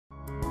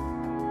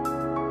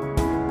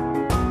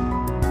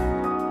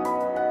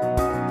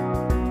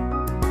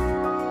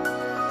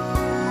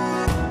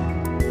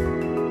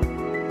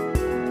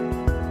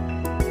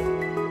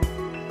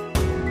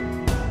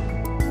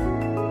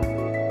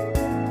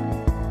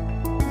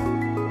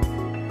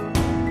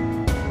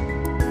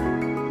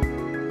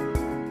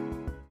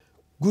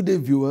Good day,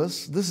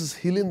 viewers. This is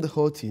Healing the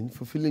Hurting,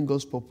 Fulfilling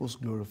God's Purpose,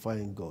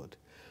 Glorifying God.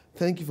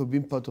 Thank you for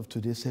being part of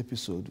today's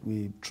episode.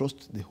 We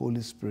trust the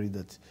Holy Spirit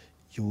that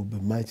you will be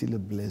mightily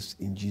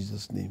blessed in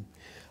Jesus' name.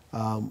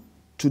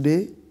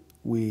 Today,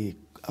 we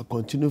are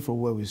continuing from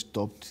where we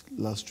stopped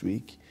last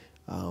week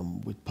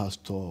with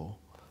Pastor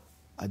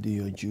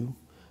Adeyanju.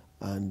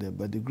 And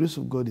by the grace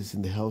of God is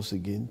in the house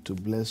again to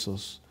bless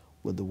us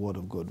with the Word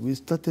of God. We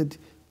started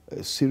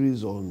a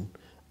series on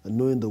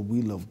knowing the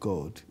will of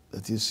God,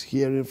 that is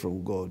hearing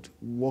from God,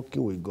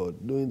 walking with God,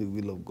 knowing the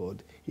will of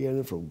God,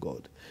 hearing from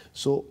God.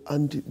 So,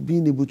 and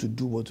being able to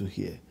do what to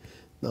hear.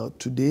 Now,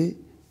 today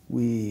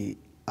we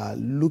are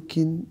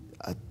looking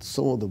at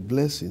some of the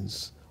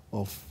blessings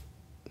of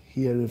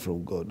hearing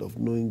from God, of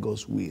knowing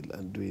God's will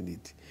and doing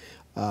it.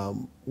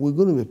 We're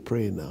going to be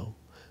praying now.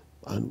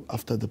 And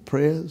after the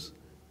prayers,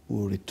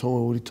 we'll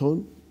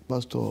return.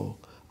 Pastor,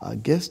 our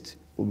guest,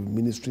 will be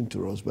ministering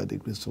to us by the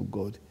grace of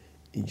God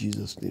in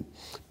Jesus' name.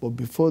 But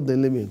before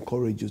then, let me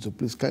encourage you to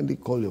please kindly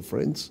call your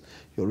friends,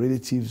 your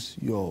relatives,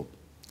 your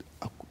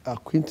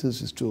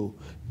acquaintances to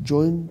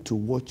join to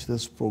watch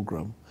this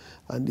program.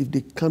 And if they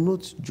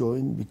cannot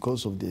join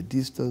because of their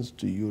distance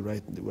to you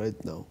right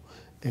now,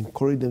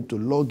 encourage them to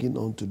log in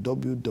onto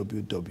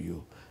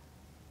www.dove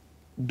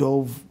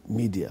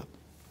Media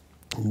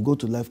and go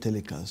to live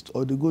telecast,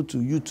 or they go to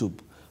YouTube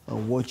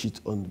and watch it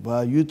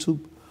via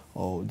YouTube,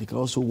 or they can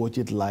also watch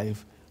it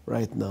live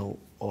right now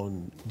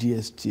on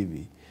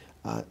DSTV.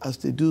 As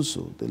they do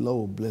so, the Lord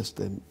will bless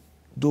them.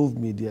 Dove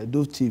Media,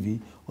 Dove TV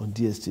on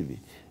DSTV.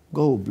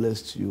 God will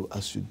bless you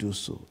as you do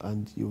so,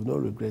 and you will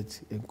not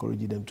regret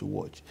encouraging them to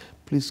watch.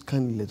 Please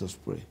kindly let us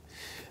pray.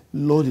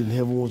 Lord in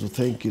heaven, we want to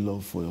thank you,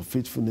 Lord, for your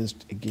faithfulness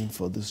again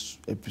for this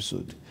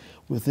episode.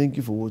 We thank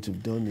you for what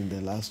you've done in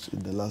the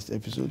last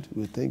episode.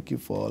 We thank you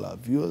for all our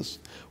viewers.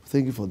 We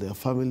thank you for their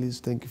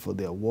families. Thank you for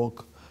their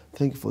work.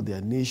 Thank you for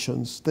their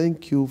nations.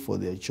 Thank you for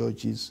their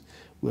churches.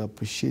 We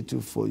appreciate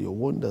you for your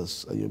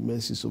wonders and your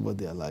mercies over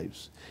their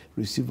lives.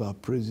 Receive our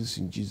praises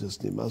in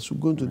Jesus' name. As we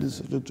go into this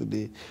session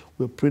today,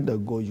 we pray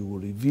that God, you will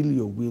reveal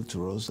your will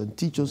to us and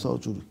teach us how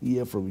to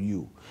hear from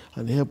you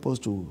and help us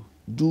to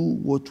do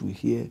what we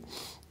hear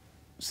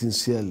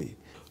sincerely.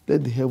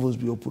 Let the heavens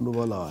be open over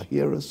all our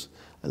hearers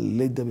and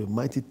let there be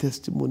mighty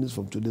testimonies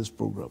from today's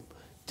program.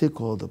 Take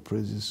all the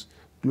praises.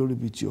 Glory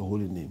be to your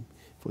holy name.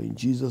 For in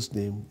Jesus'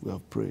 name we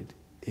have prayed.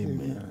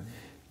 Amen.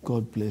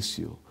 God bless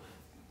you.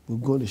 We'll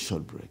go on a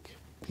short break,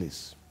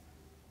 please,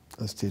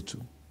 and stay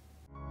tuned.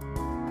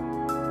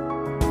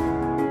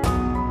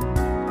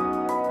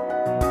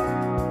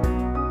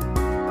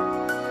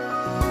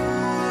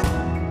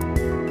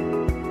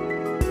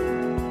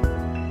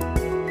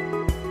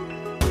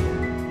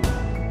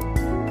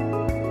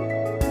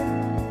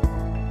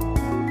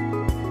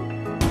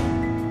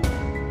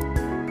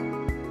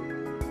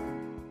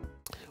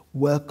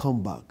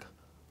 Welcome back.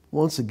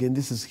 Once again,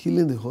 this is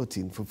Healing the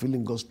Hurting,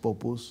 Fulfilling God's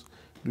Purpose,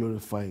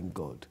 Glorifying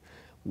God.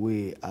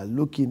 We are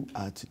looking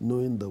at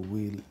knowing the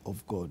will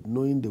of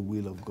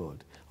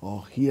God,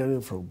 or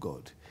hearing from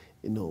God.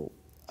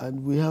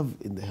 And we have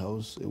in the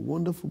house a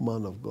wonderful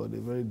man of God, a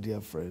very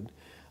dear friend,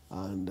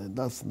 and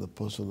that's in the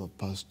person of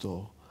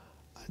Pastor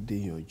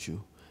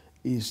Adeyanju.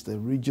 He's the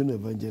regional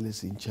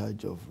evangelist in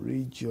charge of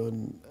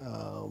Region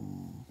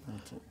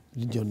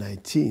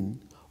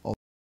 19 of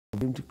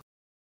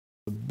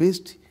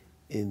based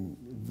in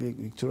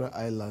Victoria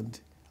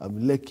Island,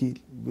 Lekki,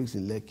 based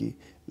in Lekki,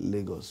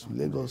 Lagos,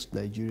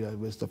 Nigeria,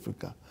 West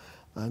Africa.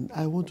 And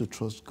I want to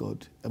trust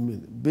God.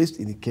 Based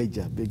in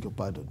Ikeja, beg your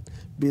pardon,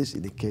 based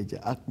in Ikeja,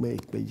 Acme,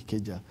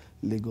 Ikeja,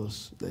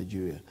 Lagos,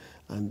 Nigeria.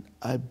 And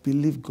I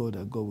believe God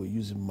that God will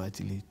use him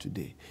mightily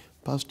today.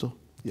 Pastor,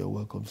 you're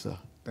welcome, sir.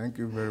 Thank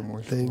you very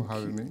much for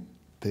having me.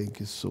 Thank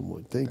you so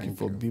much. Thank you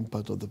for being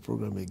part of the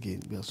program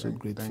again. We are so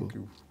grateful. Thank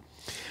you.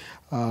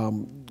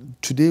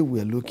 Today we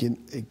are looking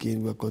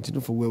again, we are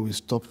continuing from where we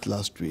stopped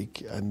last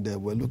week, and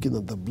we're looking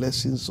at the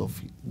blessings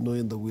of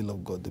knowing the will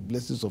of God, the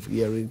blessings of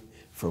hearing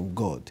from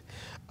God.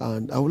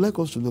 And I would like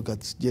us to look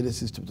at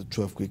Genesis chapter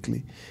 12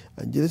 quickly.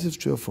 And Genesis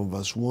 12 from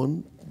verse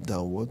 1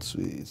 downwards,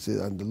 it says,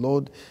 and the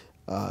Lord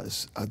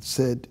had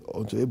said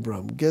unto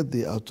Abraham, get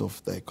thee out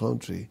of thy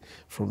country,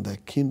 from thy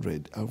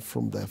kindred, and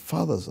from thy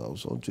father's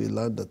house, unto a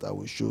land that I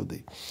will show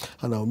thee.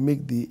 And I will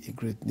make thee a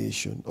great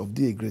nation, of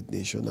thee a great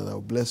nation, and I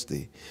will bless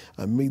thee,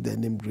 and make thy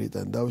name great,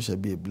 and thou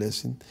shalt be a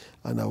blessing.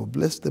 And I will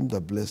bless them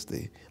that bless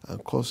thee,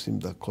 and curse him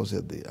that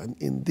curseth thee. And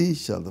in thee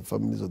shall the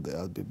families of the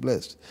earth be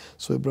blessed.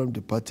 So Abraham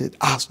departed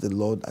as the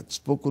Lord had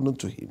spoken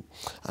unto him,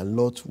 and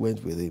Lot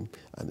went with him.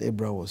 And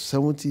Abraham was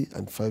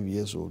 75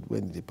 years old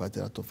when he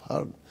departed out of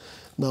Haran.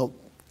 Now,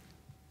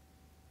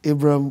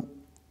 Abraham,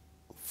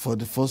 for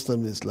the first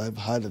time in his life,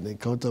 had an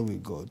encounter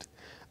with God,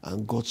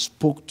 and God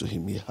spoke to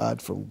him. He heard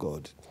from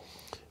God.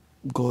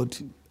 God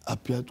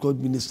appeared, God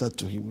ministered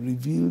to him,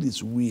 revealed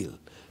his will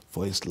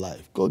for his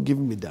life. God gave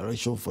him a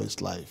direction for his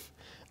life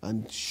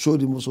and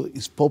showed him also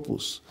his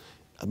purpose,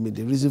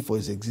 the reason for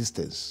his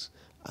existence,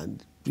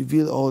 and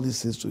revealed all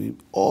these things to him,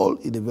 all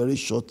in a very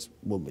short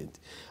moment.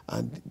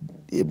 And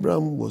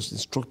Abraham was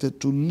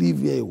instructed to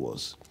leave where he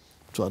was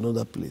to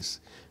another place.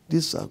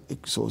 This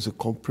was a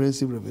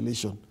comprehensive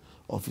revelation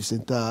of his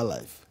entire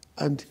life.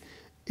 And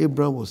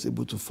Abraham was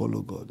able to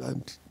follow God,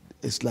 and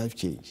his life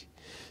changed.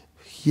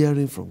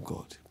 Hearing from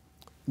God,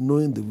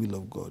 knowing the will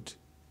of God,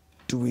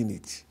 doing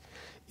it.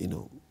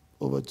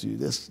 Over to you.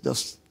 That's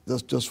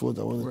just what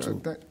I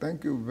wanted to.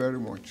 Thank you very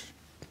much.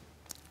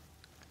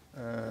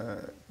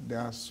 There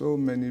are so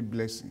many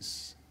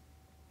blessings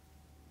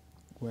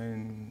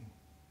when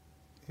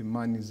a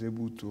man is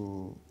able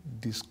to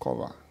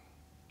discover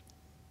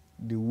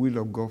the will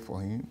of God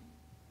for him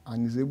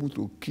and is able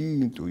to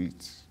key into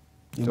it.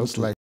 Just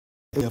like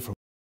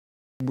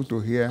able to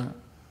hear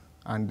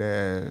and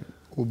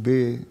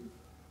obey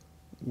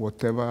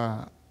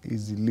whatever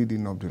is the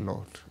leading of the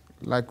Lord.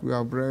 Like we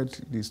have read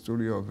the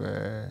story of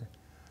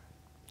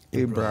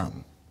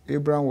Abraham.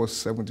 Abraham was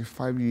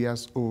 75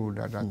 years old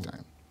at that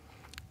time.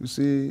 You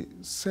see,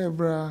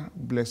 several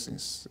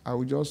blessings. I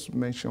will just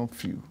mention a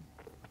few.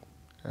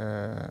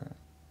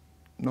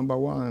 Number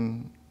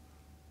one,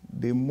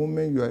 the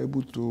moment you are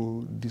able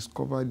to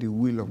discover the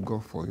will of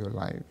God for your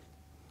life,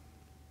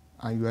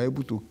 and you are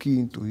able to key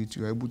into it,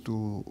 you are able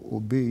to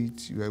obey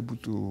it, you are able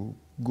to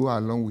go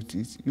along with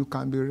it, you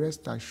can be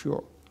rest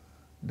assured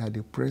that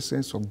the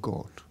presence of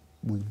God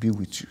will be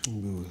with you.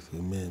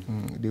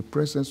 Amen. The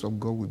presence of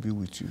God will be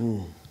with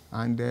you.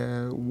 And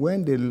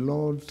when the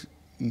Lord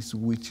is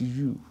with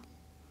you,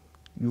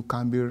 you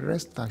can be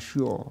rest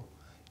assured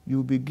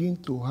you begin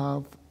to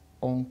have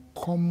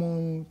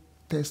uncommon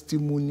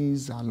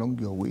testimonies along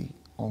your way.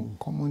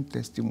 Uncommon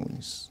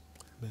testimonies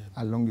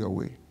along your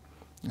way.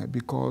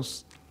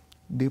 Because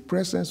the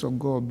presence of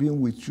God being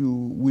with you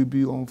will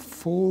be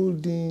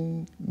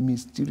unfolding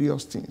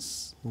mysterious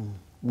things,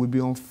 will be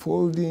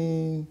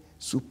unfolding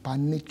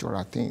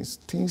supernatural things,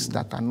 things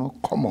that are not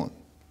common.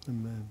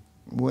 Amen.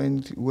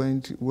 When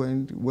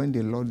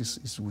the Lord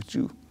is with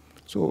you.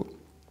 So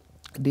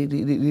the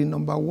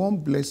number one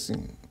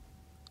blessing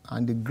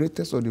and the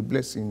greatest of the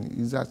blessing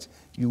is that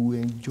you will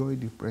enjoy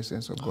the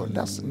presence of God.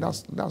 That's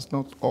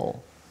not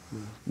all.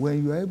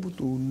 When you are able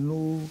to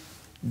know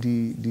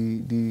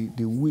the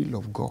will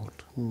of God.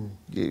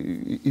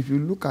 If you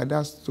look at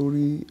that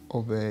story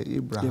of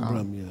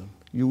Abraham,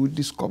 you will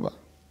discover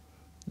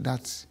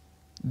that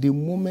the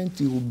moment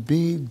he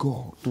obeyed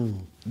God,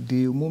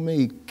 the moment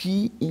he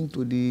keyed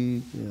into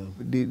the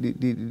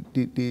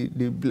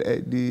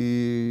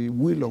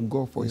will of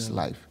God for his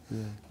life,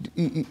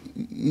 he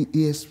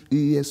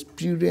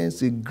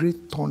experienced a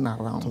great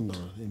turnaround.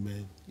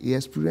 Amen. He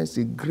experienced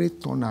a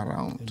great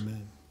turnaround.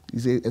 Amen.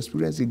 He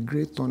experienced a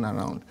great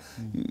turnaround.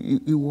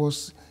 He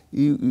was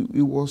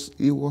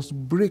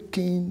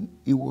breaking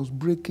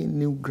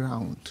new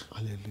ground.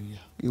 Hallelujah.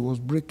 He was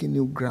breaking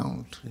new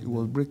ground. Amen. He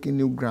was breaking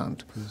new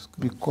ground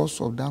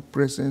because of that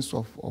presence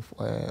of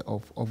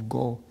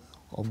God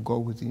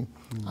with him.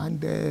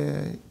 And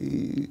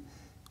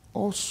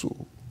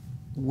also,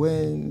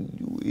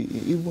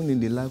 even in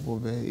the life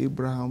of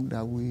Abraham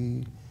that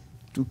we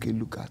took a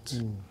look at,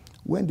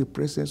 when the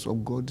presence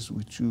of God is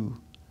with you,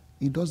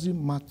 it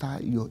doesn't matter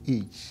your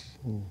age.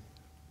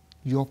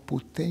 Your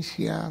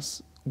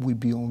potentials will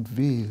be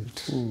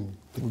unveiled.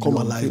 They come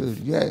alive.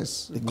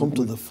 Yes. They come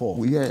to the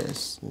fore.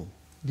 Yes.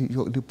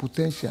 The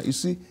potential. You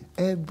see,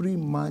 every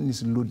man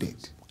is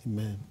loaded.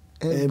 Amen.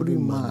 Every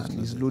man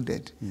is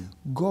loaded.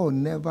 God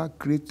never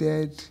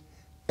created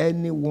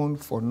anyone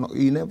for nothing.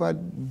 He never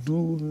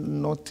do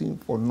nothing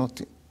for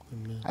nothing.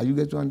 Amen. Are you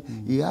getting one?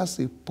 He has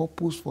a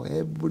purpose for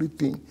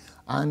everything.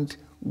 And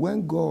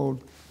when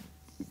God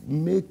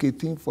make a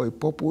thing for a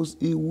purpose,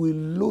 he will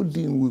load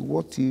him with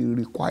what he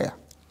requires.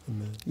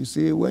 You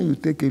see, when you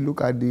take a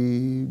look at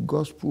the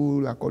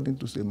gospel according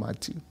to St.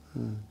 Matthew,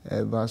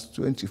 verse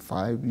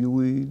 25,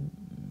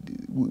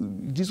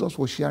 Jesus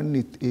was sharing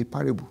a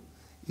parable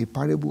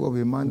of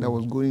a man that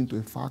was going to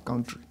a far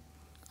country,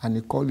 and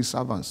he called his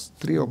servants,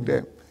 3 of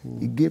them.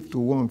 He gave to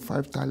one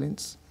 5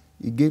 talents,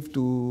 he gave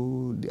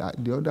to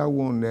the other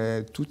one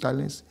 2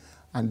 talents,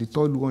 and the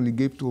third one he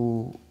gave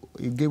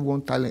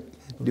 1 talent.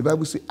 The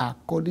Bible says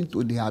according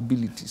to their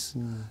abilities.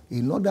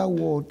 In other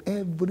words,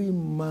 every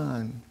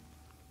man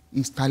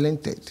is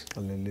talented.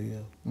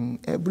 Hallelujah.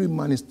 Every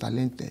man is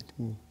talented.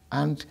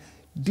 And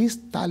these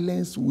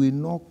talents will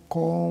not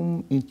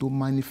come into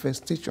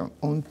manifestation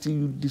until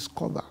you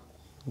discover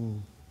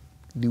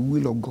the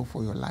will of God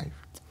for your life.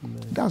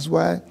 Amen. That's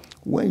why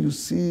when you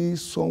see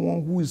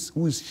someone who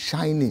is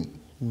shining,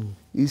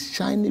 he's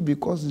shining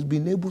because he's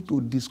been able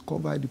to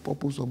discover the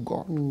purpose of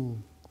God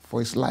for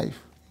his life.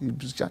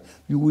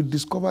 You will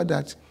discover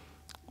that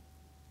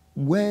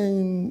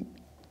when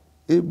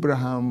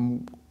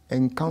Abraham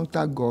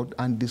encountered God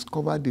and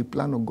discovered the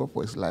plan of God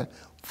for his life,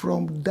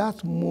 from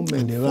that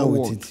moment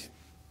forward,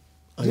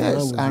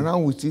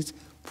 ran with it.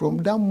 From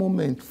that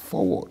moment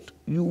forward,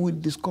 you will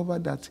discover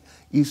that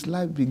his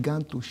life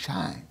began to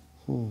shine.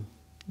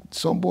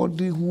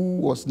 Somebody who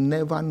was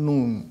never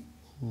known,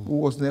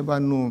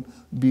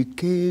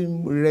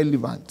 became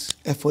relevant.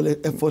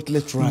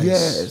 Effortless rise.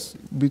 Yes,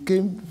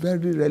 became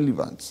very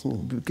relevant.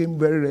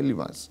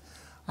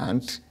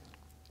 And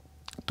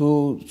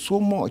to so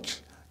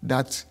much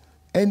that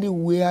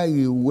anywhere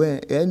he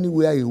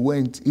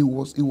went, he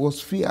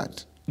was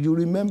feared. You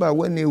remember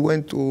when he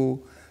went to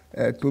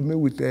meet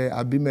with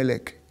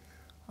Abimelech,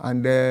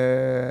 and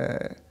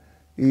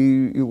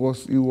he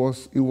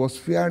was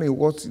fearing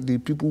what the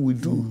people will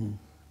do,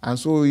 and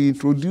so he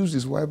introduced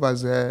his wife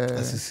as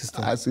a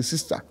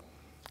sister,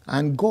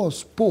 and God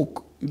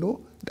spoke. You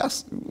know,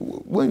 that's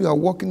when you are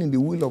walking in the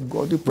will of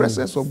God. The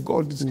presence of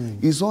God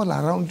is all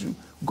around you.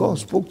 God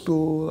spoke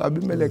to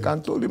Abimelech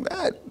and told him,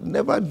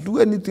 never do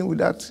anything with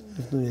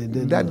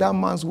that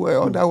man's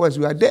word, otherwise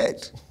you are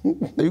dead.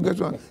 You get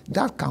one?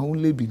 That can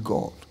only be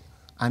God.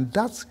 And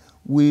that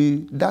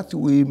we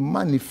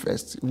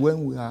manifest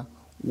when we are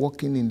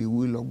walking in the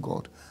will of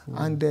God.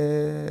 And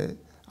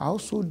I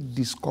also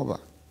discover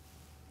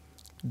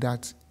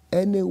that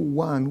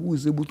anyone who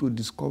is able to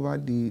discover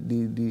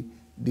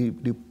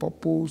the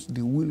purpose,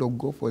 the will of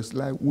God for his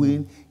life,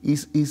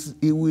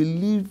 he will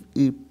live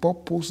a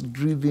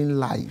purpose-driven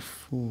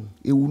life.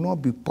 It will not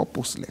be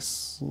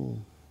purposeless.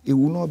 It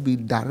will not be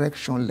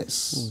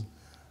directionless.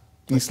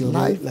 His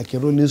life, like a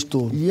rolling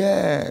stone.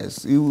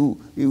 Yes, his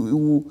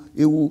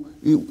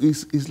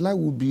life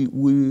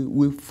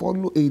will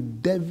follow a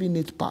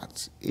definite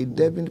path. A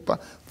definite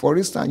path. For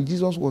instance,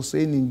 Jesus was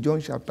saying in John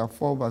chapter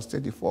 4, verse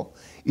 34,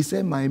 he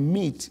said, "My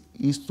meat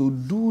is to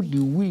do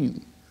the will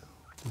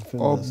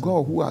of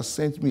God who has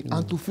sent me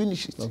and to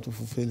finish it." And to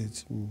fulfill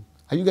it.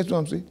 Are you getting what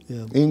I'm saying?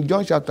 Yeah. In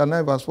John chapter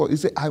 9, verse 4, he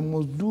said, I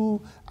must do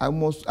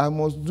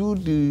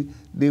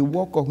the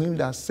work of him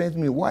that sent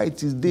me while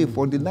it is day,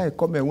 for the night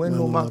cometh when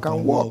no man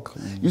can walk.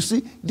 You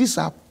see, these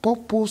are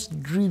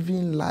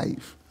purpose-driven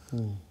life.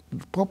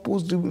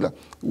 Purpose-driven life.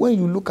 When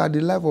you look at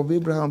the life of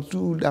Abraham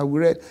too that we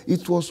read,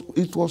 it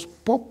was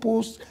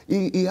purpose.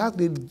 He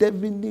had a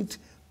definite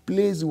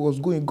place he was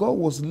going. God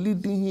was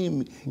leading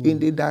him in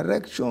the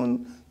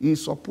direction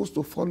he's supposed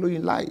to follow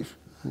in life.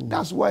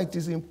 That's why it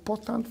is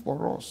important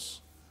for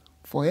us,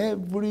 for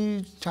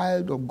every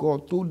child of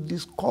God, to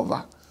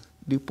discover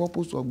the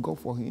purpose of God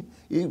for him.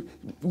 We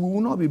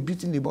will not be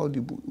beating about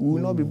the bush. We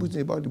will not be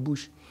beating about the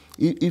bush.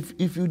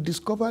 If you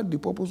discover the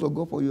purpose of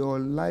God for your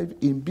life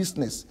in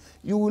business,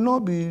 you will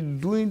not be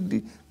doing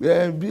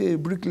be a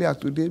bricklayer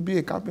today, be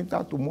a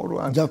carpenter tomorrow,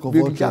 and be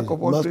a jack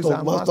of all trades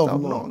and master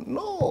of none.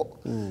 No.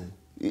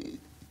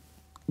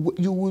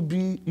 You will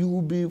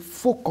be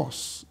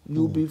focused.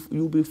 You'll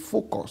be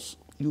focused.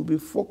 You'll be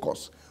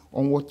focused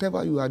on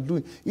whatever you are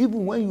doing.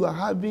 Even when you are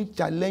having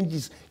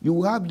challenges, you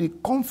will have the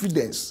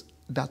confidence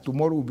that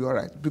tomorrow will be all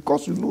right,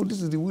 because you know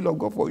this is the will of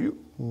God for you.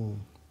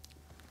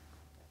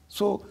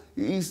 So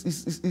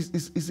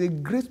it's a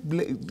great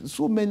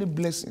so many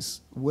blessings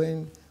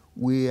when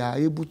we are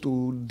able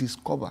to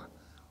discover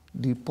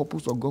the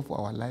purpose of God for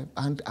our life,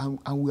 and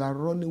we are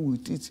running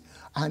with it.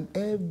 And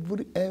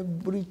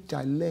every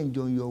challenge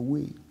on your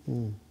way,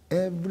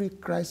 every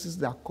crisis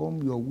that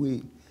comes your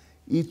way,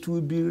 it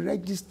will be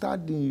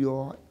registered in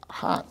your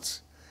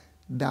heart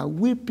that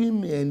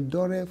weeping may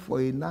endure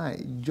for a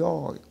night,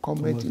 joy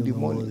cometh in the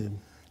morning.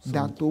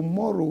 That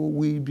tomorrow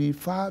will be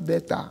far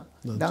better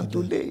than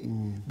today.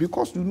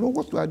 Because you know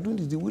what you are doing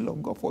is the will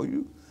of God for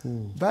you.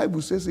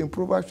 Bible says in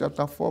Proverbs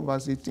chapter 4,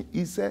 verse 18,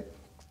 it said,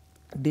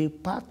 the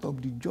path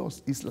of the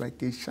just is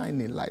like a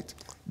shining light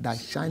that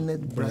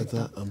shineth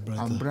brighter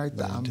and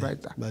brighter and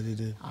brighter by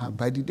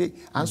the day.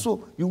 And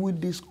so you will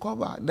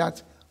discover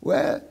that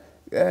where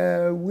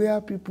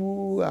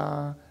people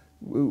are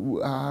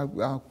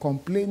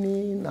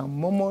complaining and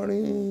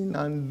murmuring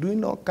and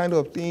doing all kind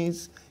of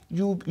things,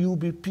 you'll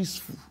be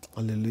peaceful.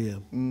 Hallelujah.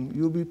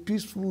 You'll be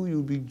peaceful,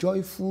 you'll be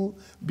joyful,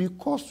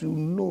 because you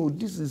know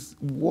this is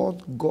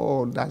what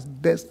God has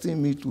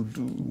destined me to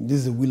do. This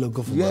is the will of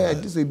God for my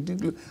life. This is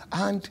a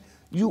and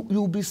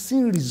you'll be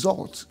seeing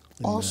results.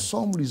 Amen.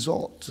 Awesome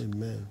results.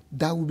 Amen.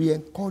 That will be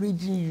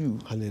encouraging you.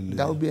 Hallelujah.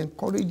 That will be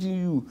encouraging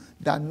you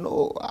that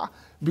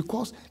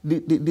because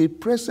the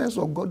presence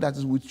of God that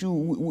is with you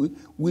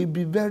will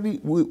be very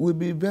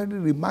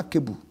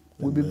remarkable.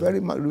 Will be very,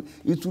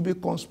 it will be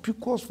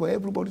conspicuous for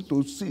everybody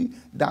to see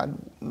that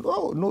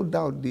no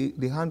doubt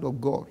the hand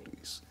of God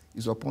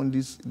is upon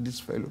this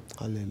fellow.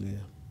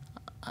 Hallelujah.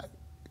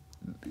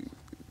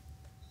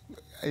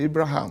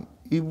 Abraham,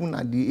 even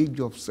at the age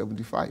of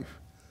 75,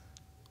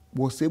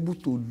 was able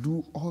to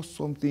do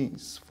awesome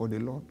things for the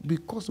Lord,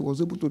 because he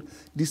was able to.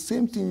 The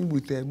same thing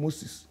with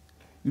Moses.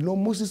 You know,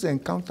 Moses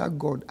encountered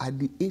God at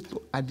the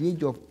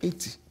age of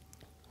 80.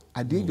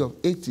 At the age of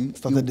 80,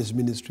 started this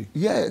ministry.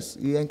 Yes,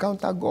 he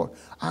encountered God.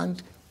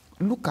 And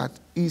look at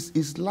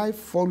his life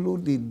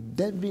followed a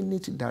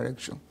definite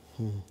direction.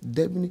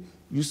 Definite.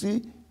 You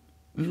see,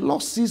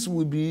 losses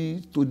will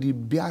be to the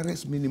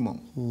barest minimum.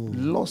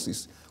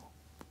 Losses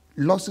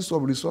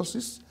of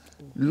resources,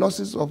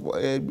 losses of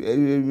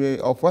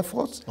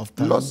effort,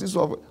 losses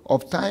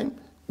of time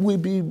will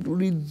be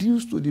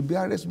reduced to the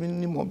barest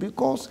minimum,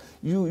 because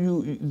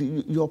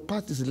your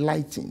path is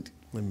lightened.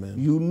 Amen.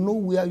 You know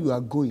where you are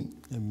going.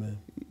 Amen.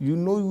 You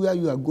know where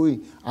you are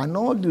going. And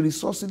all the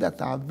resources that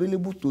are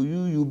available to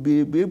you, you'll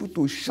be able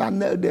to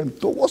channel them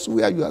towards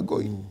where you are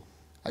going.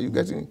 Are you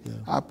getting it?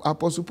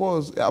 Apostle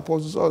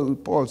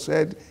Paul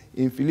said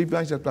in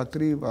Philippians chapter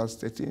 3, verse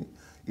 13,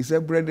 he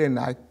said, brethren,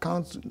 I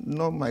count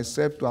not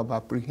myself to have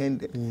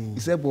apprehended. He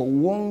said, but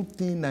one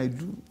thing I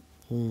do,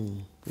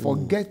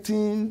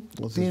 forgetting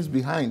things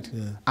behind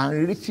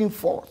and reaching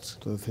forth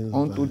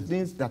unto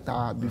things that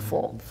are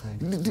before.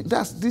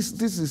 This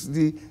is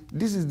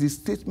the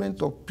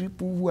statement of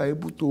people who are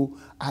able to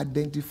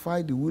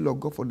identify the will of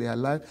God for their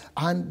life,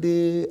 and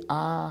they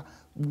are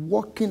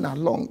walking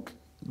along.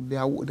 They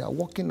are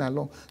walking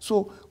along.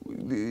 So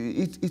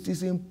it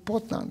is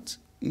important,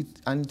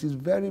 and it is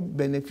very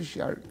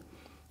beneficial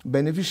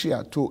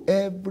to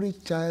every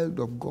child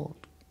of God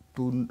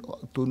to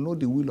know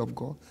the will of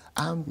God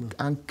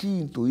and key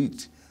into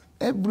it.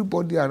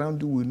 Everybody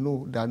around you will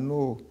know that,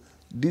 no,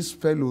 this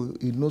fellow,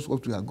 he knows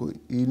what we are going.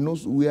 He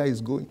knows where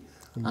he's going.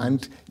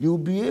 And you'll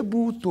be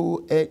able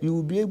to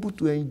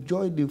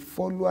enjoy the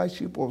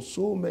followership of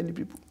so many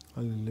people.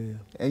 Hallelujah.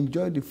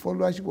 Enjoy the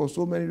followership of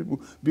so many people,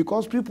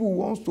 because people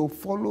want to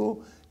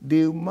follow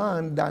the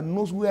man that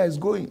knows where he's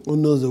going. Who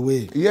knows the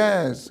way?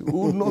 Yes,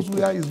 who knows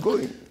where he's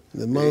going.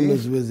 The man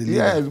knows where he's leading.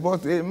 Yes,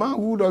 but a man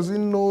who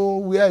doesn't know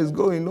where he's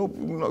going,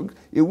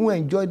 he won't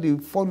enjoy the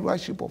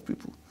followership of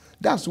people.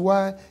 That's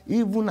why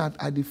even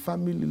at the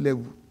family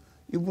level,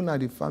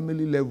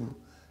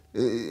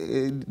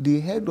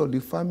 the head of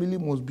the family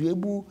must be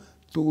able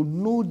to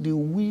know the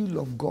will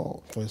of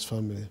God. For his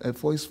family.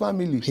 For his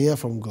family. Hear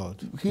from God.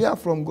 Hear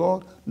from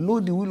God,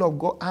 know the will of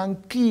God,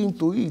 and key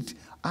into it.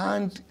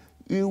 And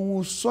he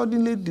will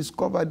suddenly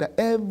discover that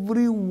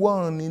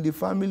everyone in the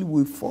family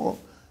will fall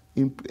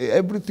in,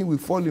 everything will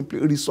fall in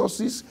place,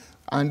 resources,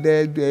 and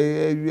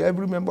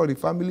every member of the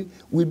family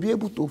will be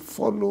able to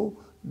follow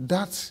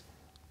that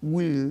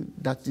will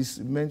that is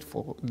meant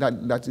for,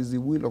 that is the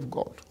will of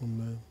God.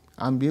 Amen.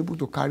 And be able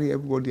to carry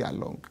everybody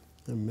along.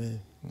 Amen.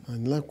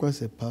 And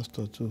likewise, a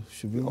pastor too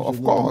should be able Of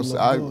to course,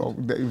 know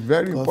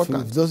very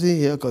important. If doesn't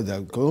hear, because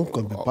they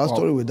can't be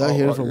pastoral without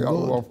hearing from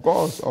God.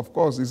 Of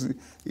course, it's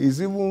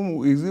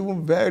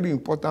even very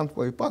important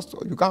for a pastor.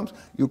 You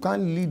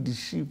can't lead the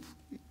sheep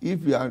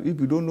if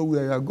you don't know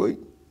where you are going.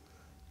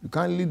 You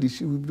can't lead the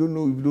sheep if you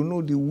don't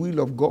know the will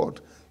of God.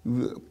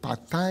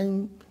 Part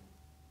time,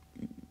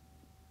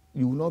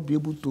 you will not be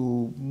able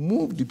to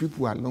move the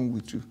people along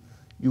with you.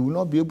 You will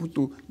not be able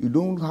to. You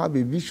don't have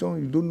a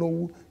vision. You don't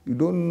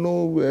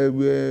know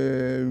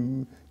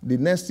the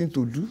next thing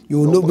to do. You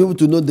will not be able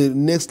to know the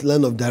next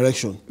line of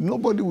direction.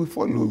 Nobody will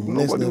follow.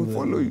 Nobody will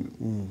follow you.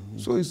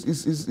 So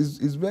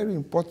it's very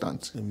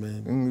important.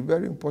 Amen.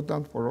 Very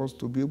important for us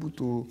to be able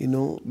to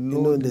know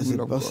there's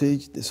a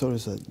passage. Sorry,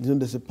 sir.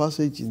 There's a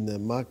passage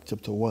in Mark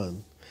chapter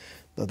 1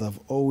 that that's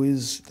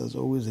always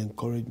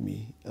encouraged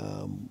me.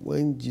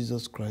 When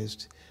Jesus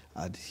Christ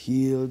had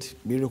healed,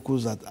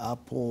 miracles had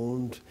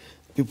happened,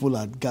 people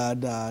had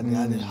gathered,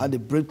 they had a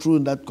breakthrough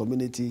in that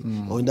community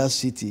or in that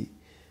city.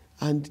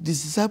 And the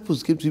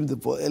disciples came to him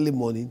for early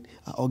morning.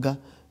 Oga,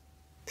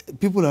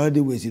 people are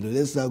already waiting.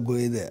 Let's start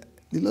going there.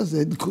 The Lord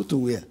said, go to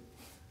where?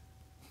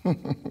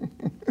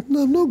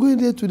 No, I'm not going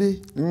there today.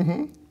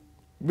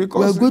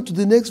 Because we are going to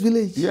the next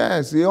village.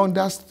 Yes, he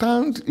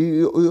understand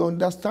the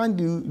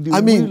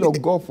will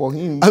of God for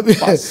him.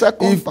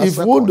 If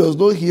one does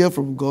not hear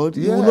from God,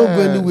 he will not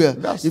go anywhere.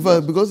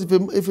 Because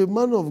if a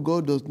man of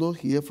God does not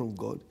hear from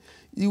God,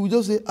 he will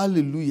just say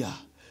hallelujah.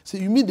 So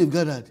you mean they've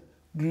gathered?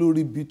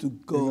 Glory be to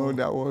God.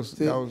 There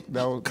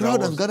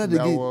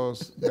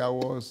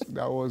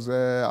was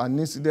an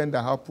incident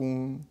that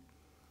happened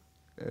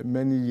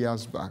many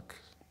years back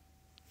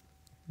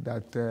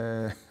that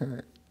that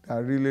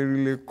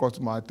really caught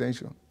my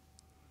attention.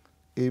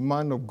 A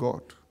man of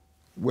God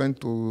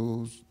went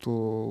to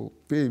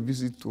pay a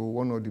visit to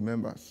one of the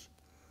members,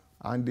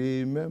 and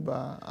the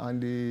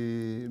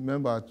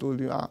member told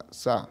him,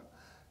 "Sir,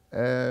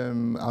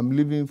 I'm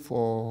leaving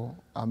for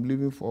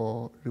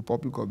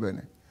Republic of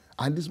Benin."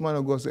 And this man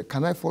of God said,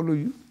 "Can I follow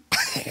you?"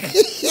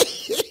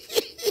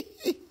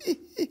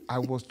 I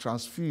was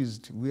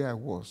transfused where I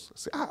was. I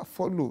said,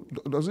 follow.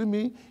 Does it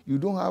mean you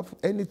don't have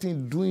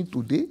anything doing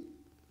today?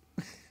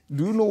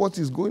 Do you know what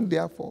he's going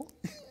there for?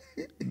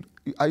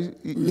 Yes,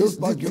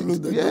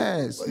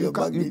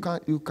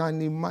 you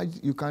can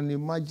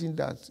imagine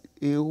that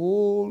a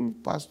whole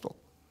pastor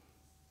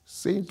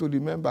saying to the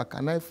member,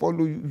 "Can I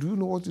follow you? Do you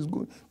know what is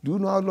going? Do you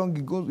know how long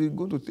it's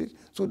going to take?"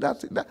 So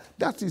that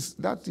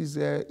is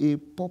a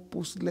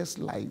purposeless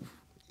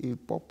life, a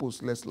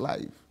purposeless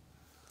life.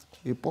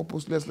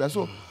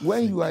 So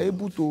when you are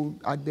able to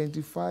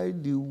identify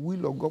the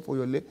will of God for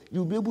your life,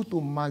 you'll be able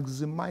to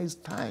maximize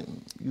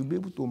time. You'll be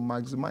able to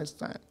maximize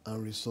time.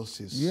 And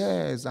resources.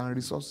 Yes, and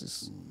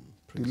resources.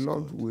 The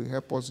Lord God will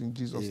help us in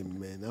Jesus' name.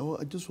 Amen.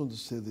 I just want to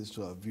say this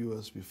to our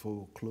viewers before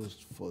we close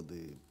for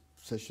the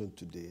session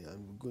today,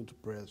 and we're going to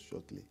prayer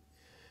shortly.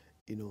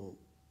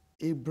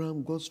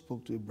 God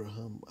spoke to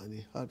Abraham, and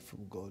he heard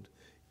from God,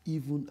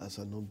 even as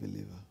an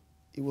unbeliever.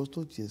 He was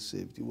not yet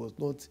saved. He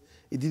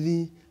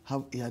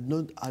had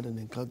not had an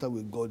encounter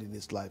with God in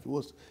his life.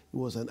 He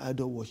was an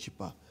idol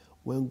worshiper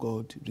when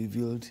God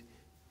revealed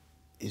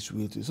His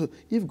will to you. So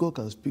if God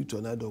can speak to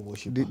an idol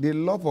worshiper, The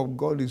love of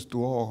God is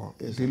to all.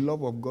 Yes, The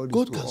love of God is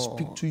God to can all.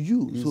 speak to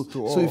you. Is So, to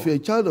so all. if you're a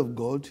child of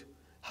God,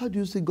 how do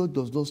you say God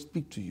does not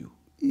speak to you?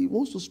 He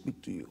wants to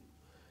speak to you.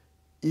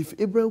 If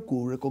Abraham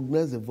could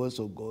recognize the voice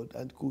of God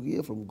and could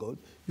hear from God,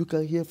 you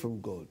can hear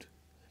from God.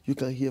 You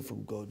can hear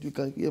from God. You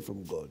can hear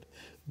from God.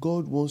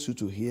 God wants you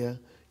to hear.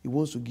 He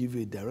wants to give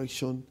you a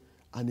direction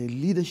and a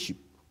leadership.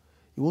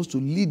 He wants to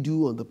lead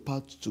you on the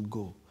path to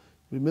go.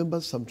 Remember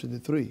Psalm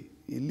 23.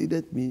 He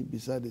leadeth me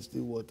beside the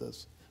still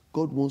waters.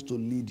 God wants to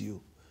lead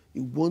you.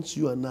 He wants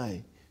you and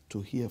I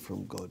to hear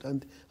from God.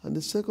 And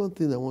the second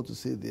thing I want to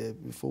say there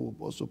before we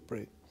also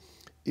pray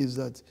is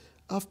that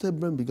after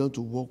Abraham began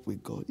to walk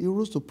with God, he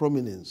rose to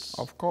prominence.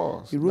 Of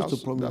course. He rose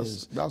to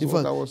prominence. That's In what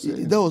fact, I was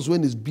saying. that was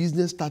when his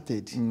business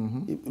started.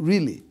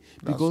 Really.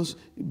 That's Because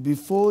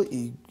before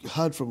he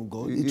heard from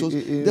God, In-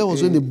 that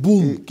was when the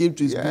boom in- came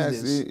to his yes,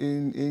 business.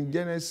 In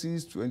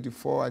Genesis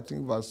 24, I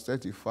think verse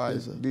 35,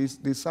 Yes, sir.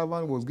 the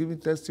servant was giving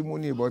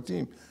testimony about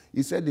him.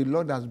 He said, the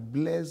Lord has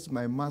blessed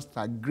my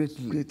master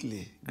greatly.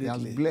 Greatly. He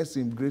has blessed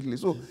him greatly.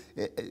 So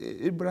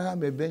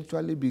Abraham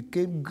eventually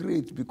became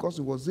great because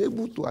he was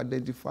able to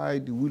identify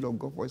the will of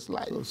God for his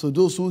life. So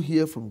those who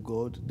hear from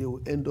God, they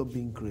will end up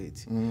being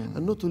great.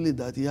 And not only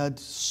that, he had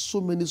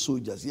so many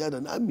soldiers. He had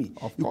an army.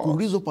 Of You course. could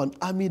raise up an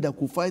army that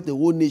could fight the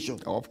whole nation.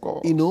 Of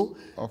course. You know?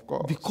 Of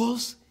course.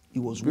 Because he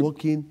was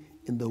walking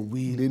in the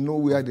will. They know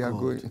where of they are God,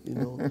 going. You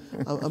know?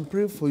 I'm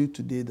praying for you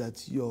today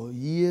that your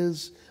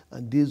years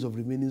and days of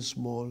remaining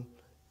small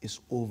is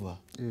over.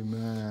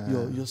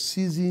 Amen. Your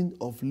season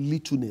of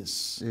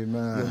littleness,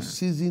 Amen. your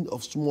season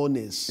of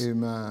smallness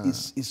Amen.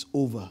 is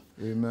over.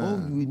 Amen. All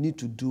we need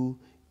to do,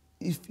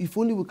 if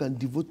only we can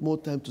devote more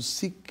time to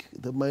seek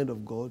the mind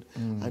of God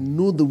and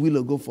know the will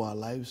of God for our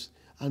lives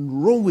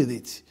and run with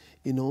it,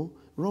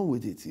 run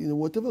with it.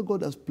 Whatever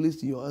God has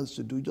placed in your hands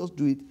to do, just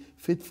do it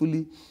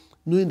faithfully,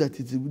 knowing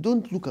that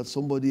don't look at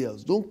somebody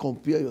else. Don't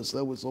compare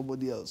yourself with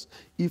somebody else.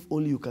 If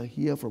only you can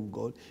hear from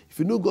God. If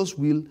you know God's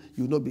will,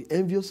 you will not be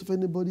envious of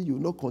anybody. You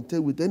will not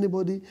contend with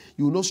anybody.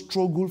 You will not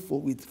struggle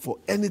for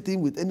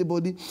anything with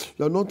anybody.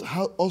 You are not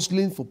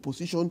hustling for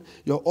position.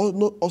 You are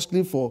not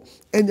hustling for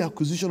any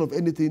acquisition of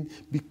anything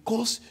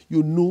because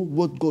you know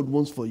what God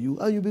wants for you,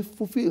 and you'll be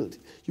fulfilled.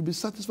 You'll be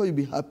satisfied. You'll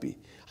be happy.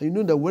 And you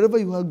know that wherever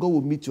you are, God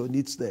will meet your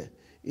needs there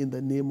in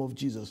the name of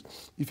Jesus.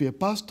 If you're a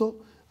pastor,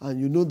 and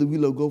you know the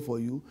will of God for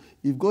you,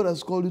 if God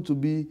has called you to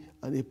be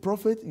a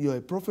prophet, you're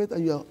a prophet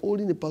and you are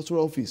holding a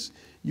pastoral office,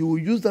 you will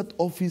use that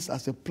office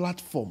as a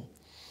platform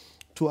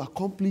to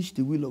accomplish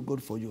the will of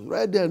God for you.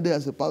 Right there and there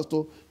as a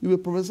pastor, you will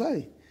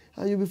prophesy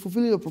and you'll be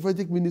fulfilling your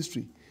prophetic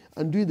ministry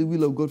and doing the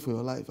will of God for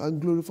your life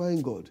and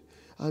glorifying God.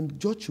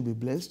 And church will be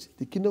blessed,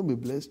 the kingdom will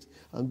be blessed,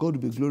 and God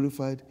will be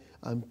glorified,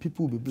 and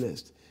people will be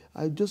blessed.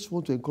 I just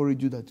want to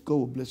encourage you that God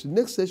will bless you.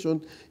 Next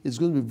session is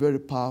going to be very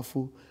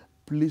powerful.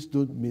 Please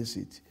don't miss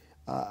it.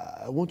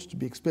 I want you to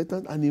be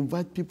expectant and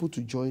invite people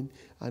to join,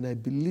 and I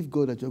believe,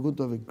 God, that you're going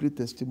to have a great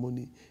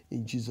testimony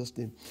in Jesus'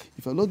 name.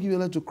 If you're not giving your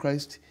life to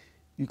Christ,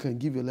 you can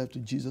give your life to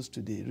Jesus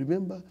today.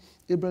 Remember,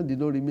 Abraham did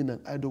not remain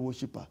an idol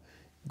worshiper.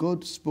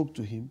 God spoke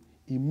to him.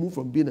 He moved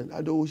from being an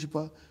idol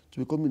worshiper to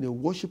becoming a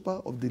worshiper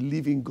of the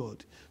living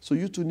God. So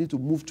you too need to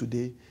move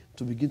today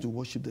to begin to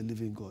worship the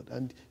living God.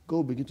 And God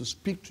will begin to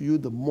speak to you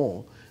the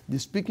more. The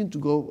speaking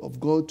of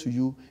God to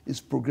you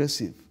is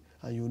progressive,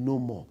 and you'll know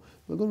more.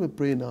 We're going to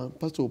pray now.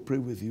 Pastor will pray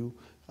with you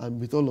and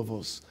with all of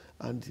us.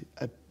 And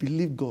I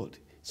believe, God,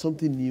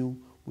 something new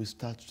will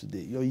start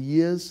today. Your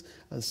years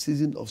and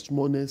season of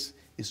smallness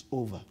is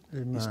over.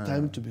 Amen. It's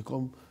time to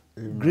become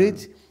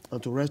great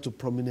and to rise to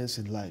prominence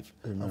in life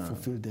and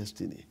fulfill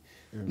destiny.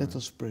 Amen. Let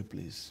us pray,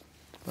 please.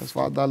 Pastor.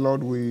 Father,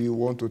 Lord, we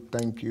want to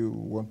thank you,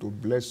 we want to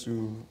bless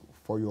you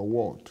for your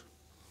word.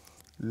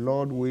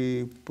 Lord,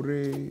 we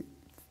pray,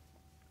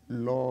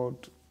 Lord,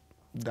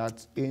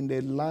 that in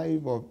the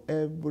life of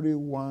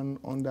everyone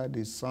under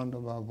the sound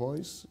of our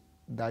voice,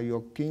 that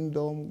your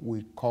kingdom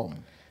will come.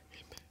 Amen.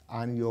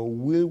 And your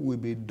will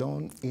be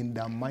done in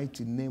the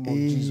mighty name of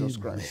Jesus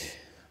Christ.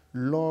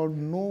 Lord,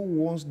 no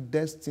one's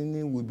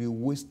destiny will be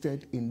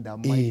wasted in the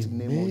mighty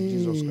name of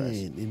Jesus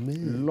Christ.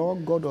 Amen.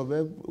 Lord God of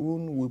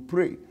heaven, we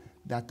pray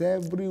that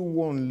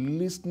everyone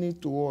listening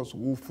to us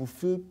will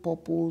fulfill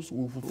purpose,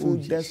 will fulfill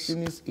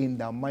destinies in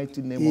the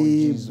mighty name of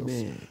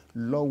Jesus.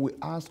 Lord, we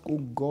ask, oh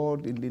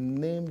God, in the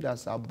name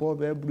that's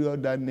above every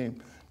other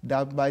name,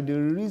 that by the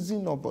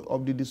reason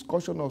of the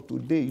discussion of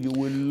today, you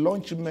will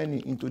launch many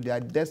into their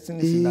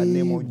destinies in the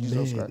name of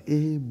Jesus Christ.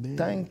 Amen.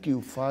 Thank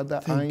you, Father,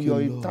 Thank and you,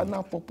 your Lord.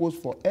 eternal purpose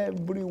for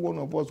every one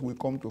of us will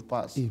come to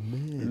pass.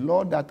 Amen.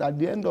 Lord, that at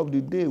the end of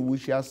the day, we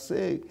shall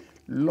say,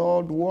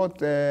 Lord,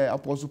 what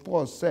Apostle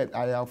Paul said,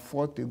 I have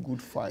fought a good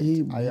fight.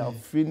 Amen. I have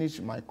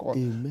finished my course.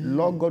 Amen.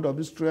 Lord God of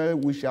Israel,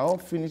 we shall all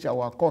finish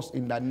our course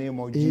in the name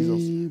of Jesus.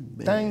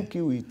 Amen. Thank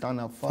you,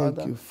 eternal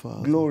Father. Thank you,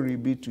 Father. Glory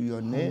be to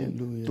your name.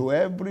 Hallelujah. To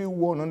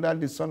everyone under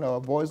the sound of our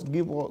voice,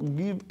 give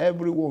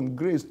everyone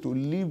grace to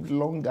live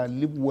long and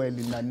live well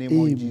in the name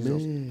Amen. of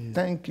Jesus.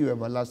 Thank you,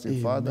 everlasting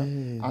Amen. Father.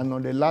 And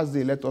on the last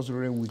day, let us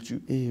reign with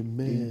you.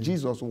 Amen. In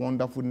Jesus'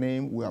 wonderful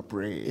name, we are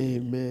praying.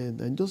 Amen.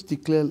 And just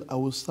declare, I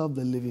will serve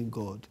the living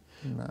God.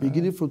 Amen.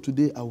 Beginning from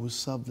today, I will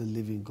serve the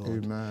living God.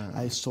 Amen.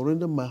 I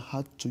surrender my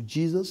heart to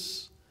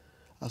Jesus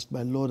as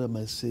my Lord and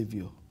my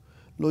Savior.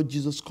 Lord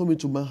Jesus, come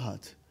into my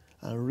heart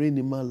and reign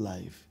in my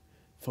life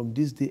from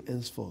this day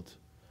henceforth.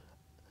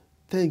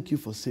 Thank you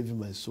for saving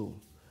my soul.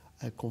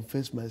 I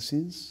confess my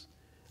sins.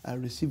 I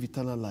receive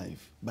eternal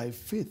life by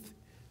faith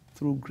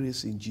through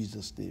grace in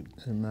Jesus' name.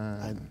 Amen.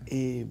 And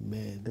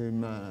amen.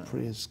 Amen.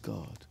 Praise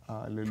God.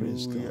 Hallelujah.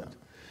 Praise God.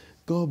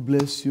 God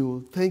bless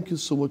you. Thank you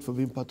so much for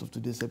being part of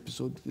today's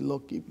episode. The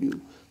Lord keep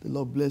you. The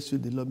Lord bless you.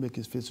 The Lord make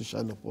his face to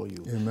shine upon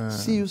you. Amen.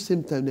 See you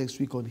same time next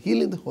week on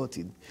Healing the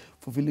Hurting,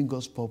 fulfilling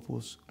God's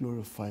purpose,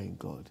 glorifying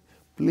God.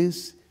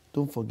 Please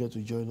don't forget to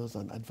join us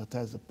and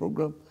advertise the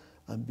program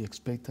and be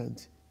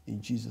expectant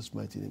in Jesus'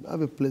 mighty name.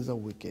 Have a pleasant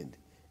weekend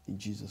in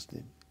Jesus'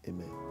 name.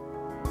 Amen.